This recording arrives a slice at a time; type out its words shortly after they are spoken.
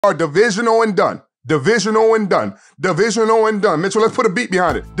are divisional and done. Divisional and done. Divisional and done. Mitchell, let's put a beat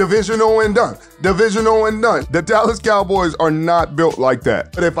behind it. Divisional and done. Divisional and done. The Dallas Cowboys are not built like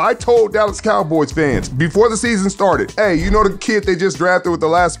that. But if I told Dallas Cowboys fans before the season started, hey, you know the kid they just drafted with the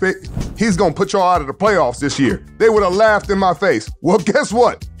last pick? He's gonna put y'all out of the playoffs this year. They would have laughed in my face. Well, guess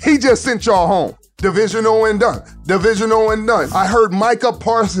what? He just sent y'all home. Divisional and done. Divisional and done. I heard Micah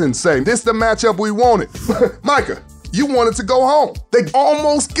Parsons say, this the matchup we wanted. Micah, you wanted to go home. They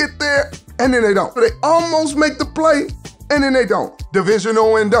almost get there, and then they don't. They almost make the play, and then they don't.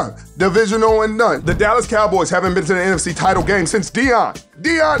 Divisional and done. Divisional and done. The Dallas Cowboys haven't been to the NFC title game since Deion.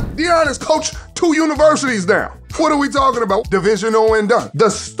 Deion has coached 2 universities now. What are we talking about? Divisional and done. The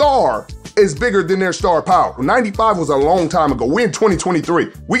star is bigger than their star power. 95 was a long time ago. We're in 2023.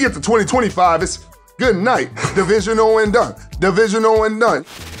 We get to 2025, it's good night. Divisional and done. Divisional and done.